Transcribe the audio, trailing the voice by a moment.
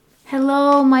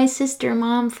Hello, my sister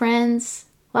mom friends.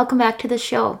 Welcome back to the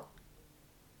show.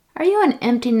 Are you an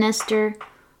empty nester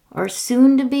or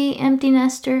soon to be empty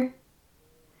nester?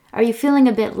 Are you feeling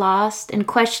a bit lost and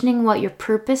questioning what your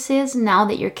purpose is now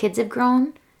that your kids have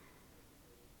grown?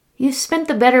 You've spent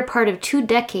the better part of 2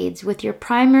 decades with your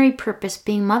primary purpose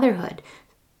being motherhood.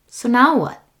 So now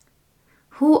what?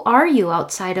 Who are you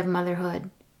outside of motherhood?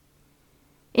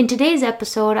 In today's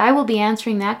episode, I will be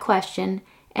answering that question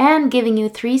and giving you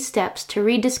 3 steps to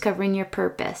rediscovering your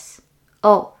purpose.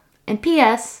 Oh, and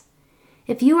P.S.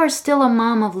 If you are still a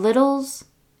mom of littles,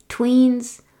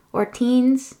 tweens, or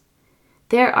teens,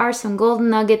 there are some golden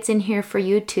nuggets in here for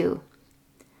you too.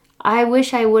 I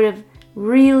wish I would have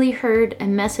really heard a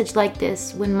message like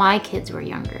this when my kids were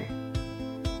younger.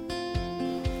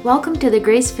 Welcome to the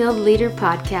Grace-Filled Leader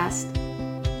Podcast.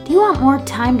 Do you want more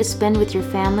time to spend with your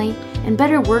family and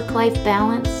better work-life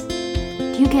balance?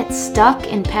 Do you get stuck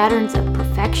in patterns of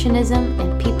perfectionism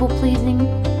and people-pleasing?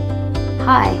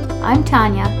 Hi, I'm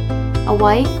Tanya, a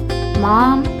wife,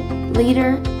 mom,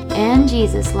 leader, and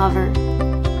Jesus lover.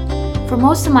 For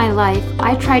most of my life,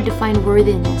 I tried to find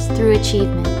worthiness through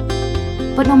achievement.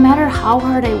 But no matter how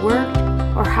hard I worked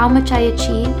or how much I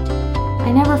achieved,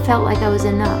 I never felt like I was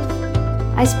enough.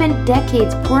 I spent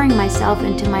decades pouring myself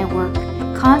into my work,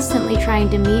 constantly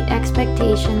trying to meet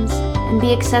expectations and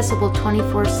be accessible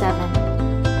 24/7.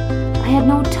 I had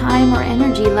no time or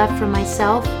energy left for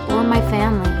myself or my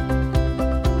family.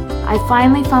 I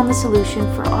finally found the solution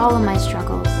for all of my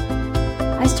struggles.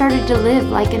 I started to live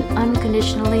like an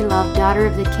unconditionally loved daughter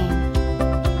of the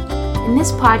King. In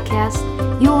this podcast,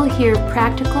 you will hear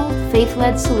practical,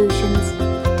 faith-led solutions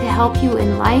to help you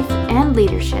in life and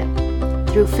leadership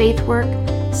through faith work,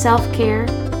 self-care,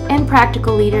 and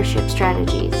practical leadership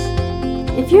strategies.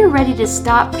 If you're ready to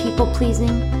stop people-pleasing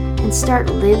and start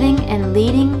living and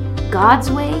leading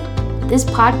God's way, this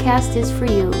podcast is for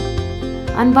you.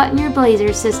 Unbutton your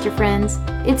blazers, sister friends.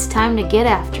 It's time to get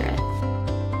after it.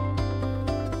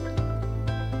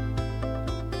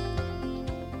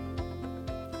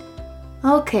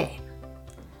 Okay,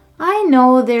 I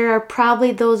know there are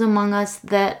probably those among us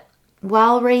that,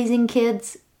 while raising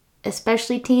kids,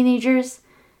 especially teenagers,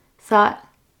 thought,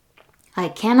 I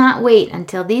cannot wait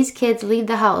until these kids leave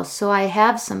the house so I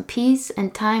have some peace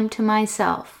and time to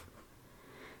myself.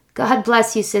 God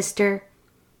bless you, sister.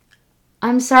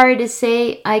 I'm sorry to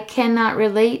say I cannot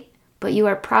relate, but you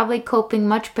are probably coping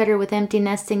much better with empty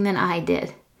nesting than I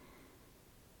did.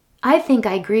 I think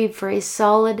I grieved for a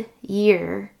solid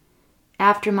year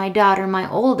after my daughter, my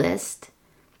oldest,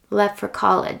 left for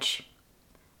college.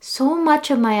 So much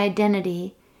of my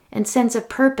identity and sense of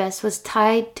purpose was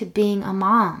tied to being a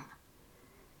mom.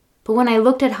 But when I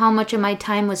looked at how much of my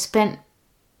time was spent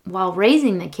while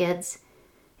raising the kids,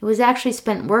 it was actually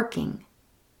spent working.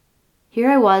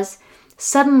 Here I was,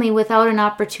 suddenly without an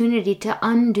opportunity to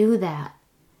undo that.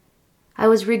 I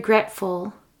was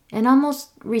regretful and almost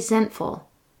resentful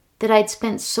that I'd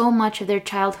spent so much of their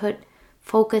childhood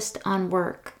focused on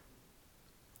work.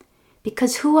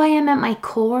 Because who I am at my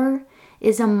core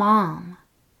is a mom.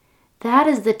 That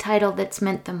is the title that's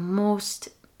meant the most,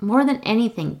 more than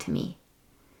anything to me.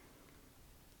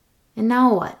 And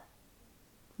now what?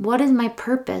 What is my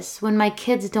purpose when my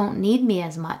kids don't need me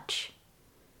as much?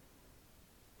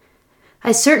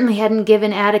 I certainly hadn't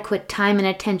given adequate time and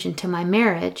attention to my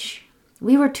marriage.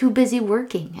 We were too busy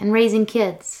working and raising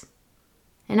kids.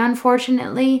 And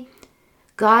unfortunately,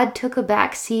 God took a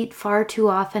back seat far too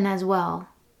often as well.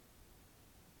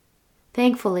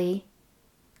 Thankfully,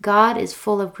 God is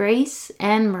full of grace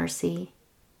and mercy.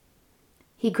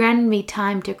 He granted me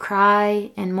time to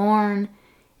cry and mourn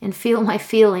and feel my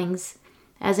feelings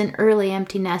as an early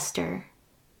empty nester.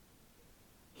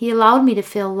 He allowed me to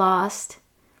feel lost,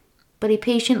 but he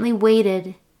patiently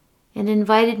waited and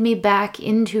invited me back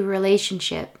into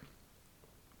relationship.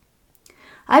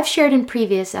 I've shared in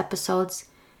previous episodes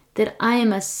that I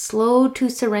am a slow to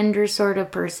surrender sort of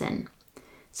person,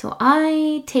 so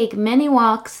I take many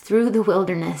walks through the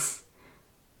wilderness.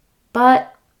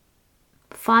 But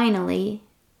finally,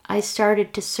 I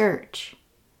started to search.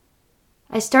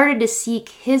 I started to seek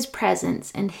His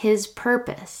presence and His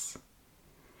purpose.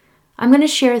 I'm going to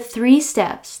share 3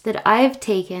 steps that I've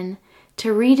taken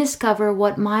to rediscover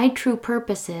what my true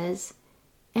purpose is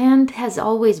and has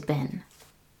always been.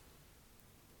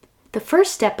 The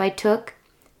first step I took,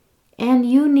 and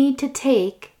you need to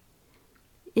take,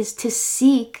 is to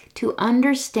seek to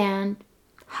understand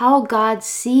how God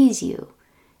sees you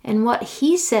and what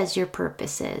He says your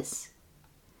purpose is.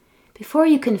 Before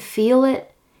you can feel it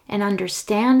and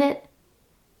understand it,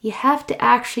 you have to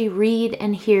actually read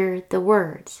and hear the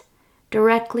words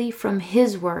directly from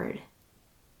His Word.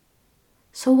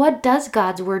 So what does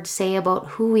God's Word say about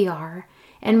who we are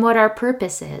and what our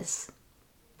purpose is?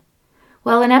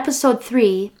 Well, in episode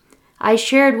 3, I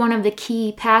shared one of the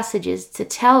key passages to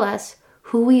tell us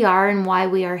who we are and why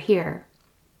we are here.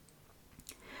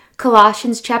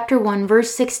 Colossians chapter 1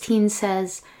 verse 16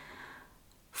 says,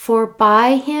 "For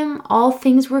by him all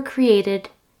things were created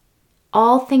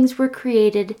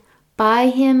by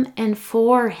him and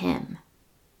for him."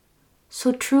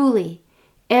 So truly,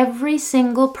 every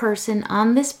single person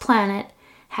on this planet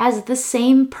has the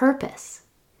same purpose.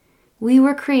 We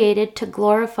were created to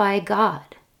glorify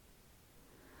God.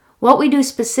 What we do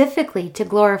specifically to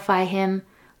glorify Him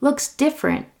looks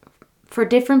different for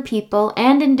different people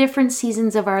and in different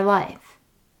seasons of our life.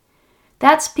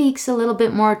 That speaks a little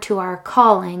bit more to our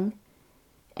calling,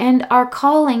 and our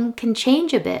calling can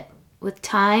change a bit with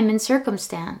time and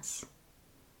circumstance.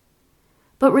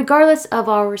 But regardless of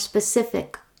our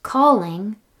specific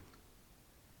calling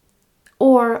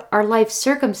or our life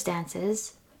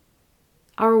circumstances,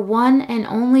 our one and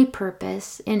only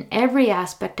purpose in every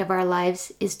aspect of our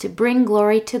lives is to bring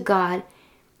glory to God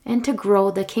and to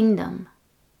grow the kingdom.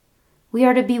 We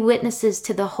are to be witnesses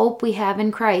to the hope we have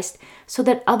in Christ so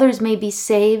that others may be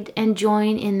saved and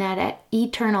join in that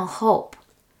eternal hope.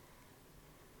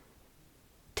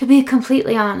 To be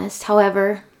completely honest,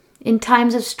 however, in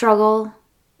times of struggle,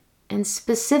 and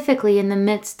specifically in the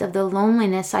midst of the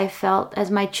loneliness I felt as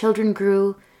my children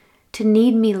grew to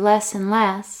need me less and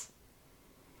less,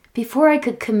 before I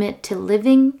could commit to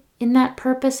living in that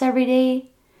purpose every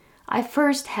day, I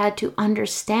first had to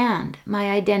understand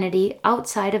my identity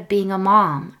outside of being a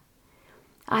mom.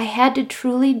 I had to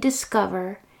truly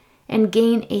discover and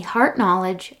gain a heart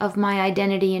knowledge of my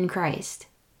identity in Christ.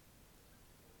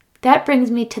 That brings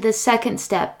me to the second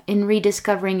step in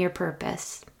rediscovering your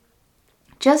purpose.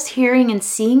 Just hearing and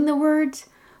seeing the words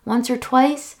once or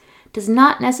twice does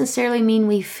not necessarily mean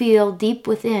we feel deep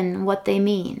within what they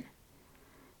mean.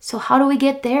 So how do we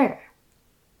get there?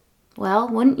 Well,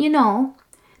 wouldn't you know,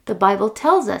 the Bible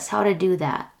tells us how to do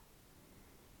that.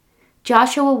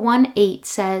 Joshua 1:8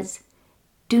 says,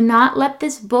 "Do not let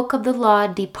this book of the law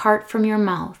depart from your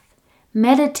mouth.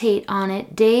 Meditate on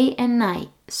it day and night,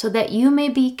 so that you may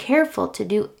be careful to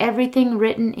do everything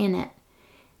written in it.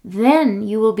 Then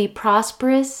you will be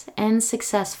prosperous and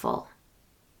successful."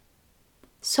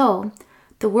 So,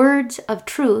 the words of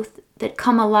truth that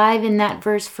come alive in that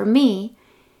verse for me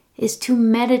is to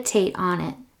meditate on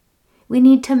it. We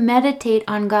need to meditate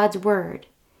on God's Word.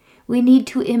 We need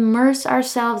to immerse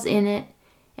ourselves in it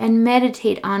and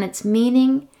meditate on its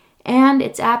meaning and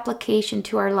its application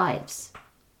to our lives.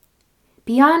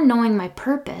 Beyond knowing my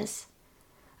purpose,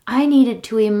 I needed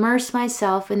to immerse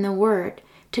myself in the Word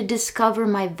to discover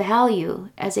my value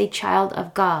as a child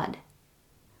of God.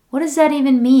 What does that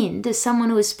even mean to someone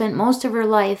who has spent most of her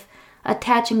life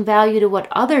attaching value to what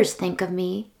others think of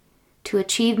me, to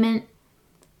achievement,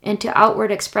 and to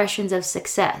outward expressions of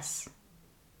success?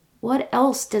 What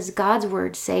else does God's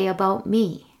Word say about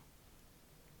me?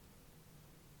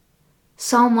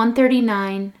 Psalm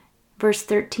 139, verse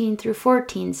 13 through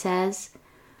 14 says,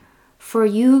 "For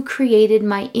you created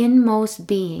my inmost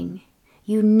being.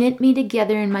 You knit me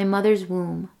together in my mother's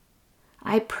womb.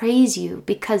 I praise you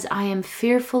because I am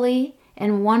fearfully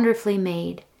and wonderfully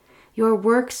made. Your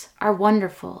works are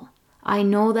wonderful. I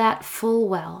know that full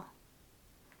well."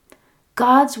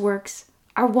 God's works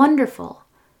are wonderful,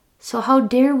 so how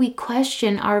dare we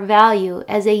question our value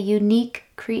as a unique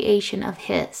creation of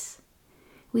His?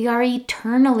 We are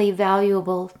eternally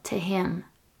valuable to Him.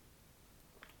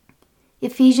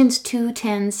 Ephesians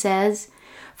 2:10 says,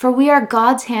 "For we are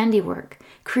God's handiwork,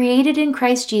 created in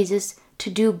Christ Jesus to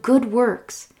do good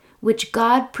works, which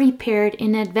God prepared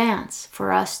in advance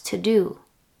for us to do."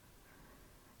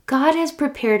 God has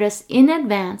prepared us in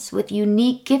advance with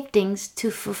unique giftings to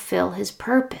fulfill His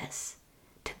purpose.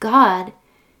 To God,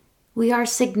 we are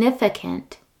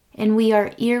significant and we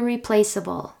are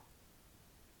irreplaceable.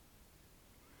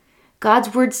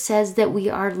 God's Word says that we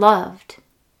are loved.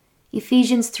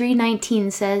 Ephesians 3:19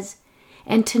 says,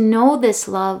 "And to know this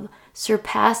love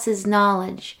surpasses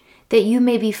knowledge, that you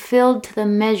may be filled to the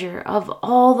measure of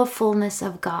all the fullness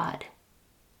of God."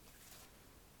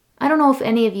 I don't know if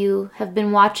any of you have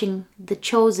been watching the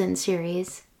Chosen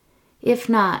series. If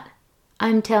not,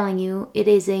 I'm telling you, it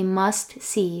is a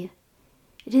must-see.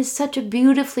 It is such a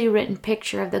beautifully written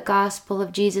picture of the gospel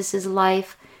of Jesus'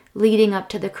 life leading up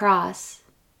to the cross.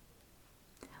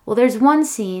 Well, there's one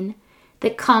scene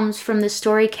that comes from the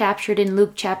story captured in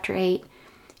Luke chapter 8,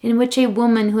 in which a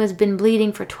woman who has been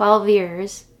bleeding for 12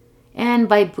 years, and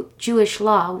by Jewish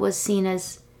law was seen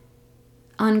as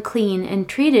unclean and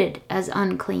treated as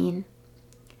unclean.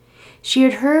 She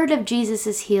had heard of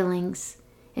Jesus' healings,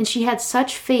 and she had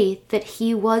such faith that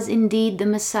he was indeed the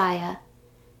Messiah,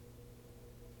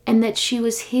 and that she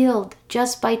was healed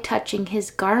just by touching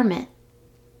his garment.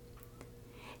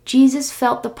 Jesus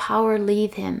felt the power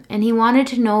leave him, and he wanted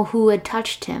to know who had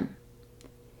touched him.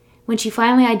 When she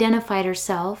finally identified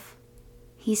herself,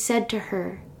 he said to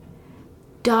her,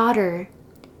 "Daughter,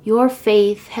 your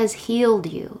faith has healed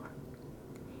you."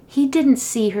 He didn't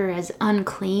see her as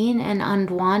unclean and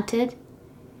unwanted.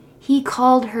 He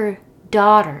called her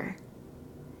daughter.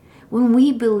 When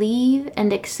we believe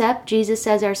and accept Jesus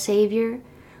as our Savior,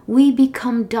 we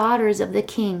become daughters of the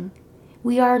King.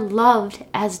 We are loved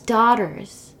as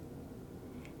daughters.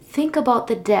 Think about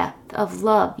the depth of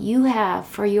love you have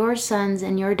for your sons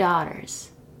and your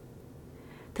daughters.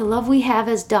 The love we have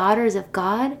as daughters of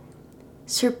God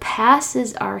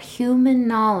surpasses our human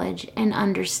knowledge and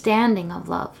understanding of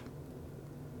love.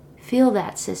 Feel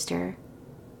that, sister.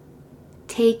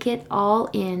 Take it all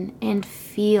in and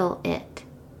feel it.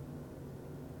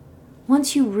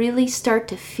 Once you really start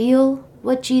to feel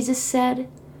what Jesus said,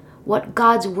 what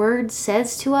God's Word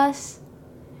says to us,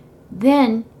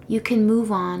 then you can move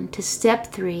on to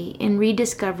step 3 in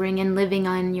rediscovering and living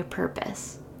on your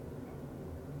purpose.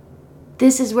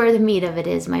 This is where the meat of it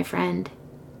is, my friend.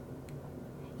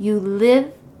 You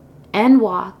live and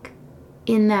walk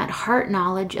in that heart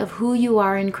knowledge of who you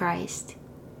are in Christ.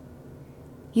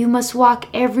 You must walk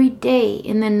every day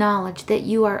in the knowledge that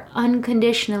you are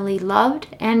unconditionally loved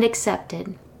and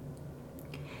accepted.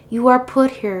 You are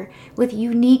put here with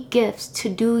unique gifts to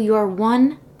do your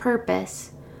one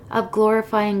purpose of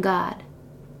glorifying God.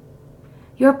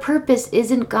 Your purpose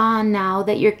isn't gone now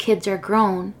that your kids are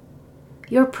grown.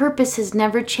 Your purpose has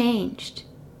never changed.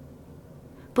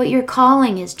 But your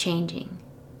calling is changing.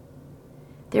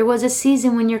 There was a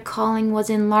season when your calling was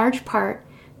in large part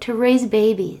to raise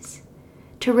babies,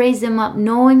 to raise them up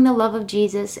knowing the love of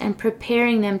Jesus and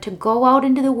preparing them to go out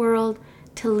into the world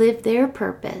to live their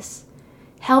purpose,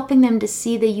 helping them to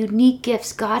see the unique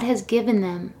gifts God has given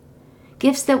them,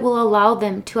 gifts that will allow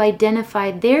them to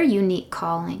identify their unique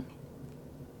calling.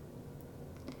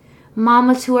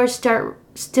 Mamas who are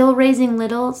still raising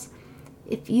littles,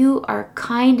 if you are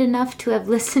kind enough to have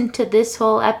listened to this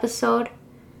whole episode,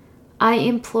 I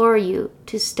implore you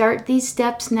to start these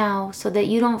steps now so that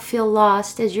you don't feel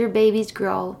lost as your babies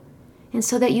grow, and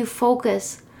so that you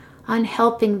focus on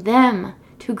helping them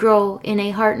to grow in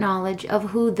a heart knowledge of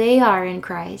who they are in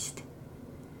Christ.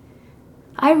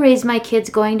 I raised my kids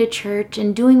going to church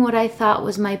and doing what I thought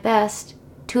was my best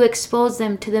to expose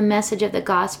them to the message of the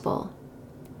gospel.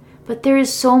 But there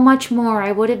is so much more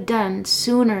I would have done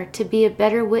sooner to be a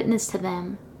better witness to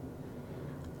them.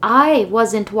 I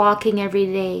wasn't walking every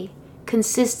day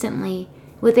consistently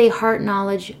with a heart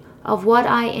knowledge of what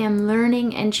I am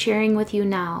learning and sharing with you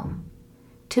now.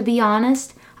 To be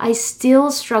honest, I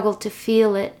still struggle to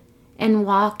feel it and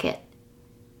walk it.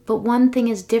 But one thing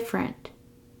is different.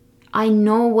 I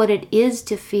know what it is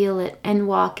to feel it and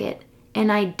walk it,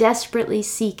 and I desperately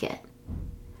seek it.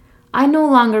 I no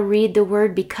longer read the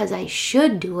Word because I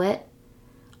should do it.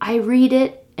 I read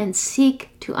it and seek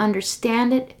to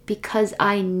understand it because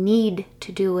I need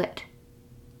to do it.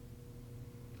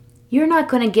 You're not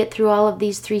going to get through all of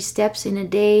these 3 steps in a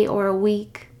day or a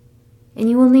week, and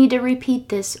you will need to repeat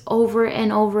this over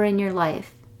and over in your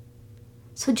life.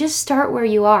 So just start where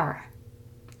you are.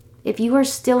 If you are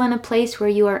still in a place where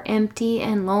you are empty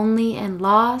and lonely and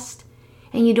lost,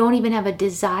 and you don't even have a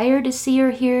desire to see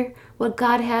or hear what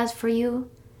God has for you,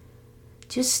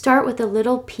 just start with a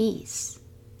little piece.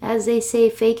 As they say,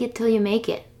 fake it till you make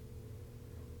it.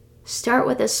 Start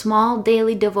with a small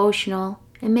daily devotional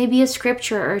and maybe a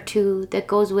scripture or 2 that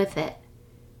goes with it.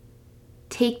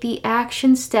 Take the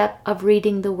action step of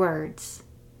reading the words.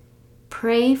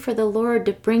 Pray for the Lord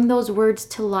to bring those words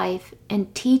to life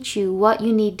and teach you what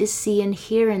you need to see and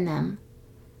hear in them.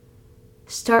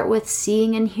 Start with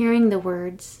seeing and hearing the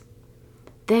words.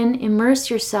 Then immerse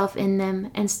yourself in them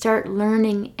and start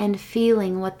learning and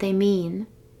feeling what they mean.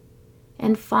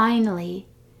 And finally,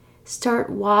 start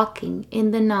walking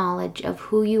in the knowledge of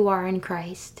who you are in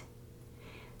Christ.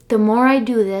 The more I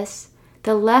do this,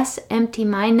 the less empty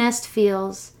my nest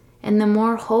feels, and the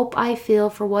more hope I feel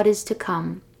for what is to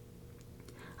come.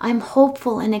 I'm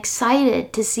hopeful and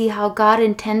excited to see how God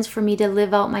intends for me to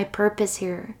live out my purpose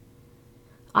here.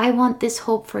 I want this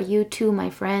hope for you too, my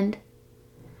friend.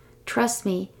 Trust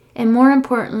me, and more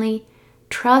importantly,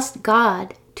 trust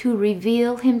God to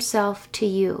reveal Himself to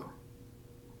you.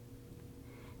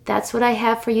 That's what I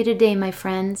have for you today, my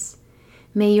friends.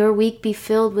 May your week be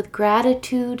filled with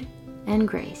gratitude and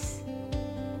grace.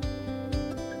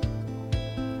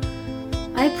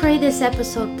 I pray this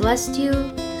episode blessed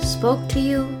you, spoke to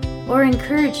you, or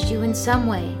encouraged you in some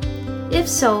way. If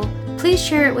so, please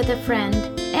share it with a friend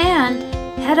and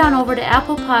head on over to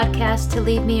Apple Podcasts to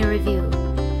leave me a review.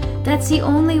 That's the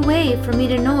only way for me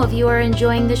to know if you are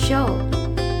enjoying the show.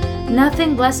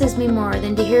 Nothing blesses me more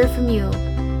than to hear from you.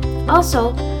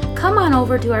 Also, come on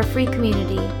over to our free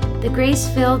community, the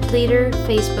Grace-Filled Leader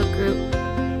Facebook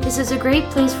group. This is a great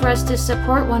place for us to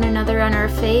support one another on our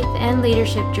faith and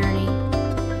leadership journey.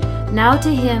 Now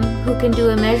to Him who can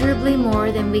do immeasurably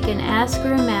more than we can ask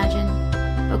or imagine,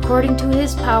 according to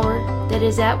His power that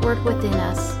is at work within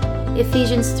us.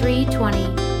 Ephesians 3:20.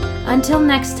 Until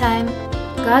next time,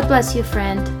 God bless you,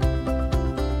 friend.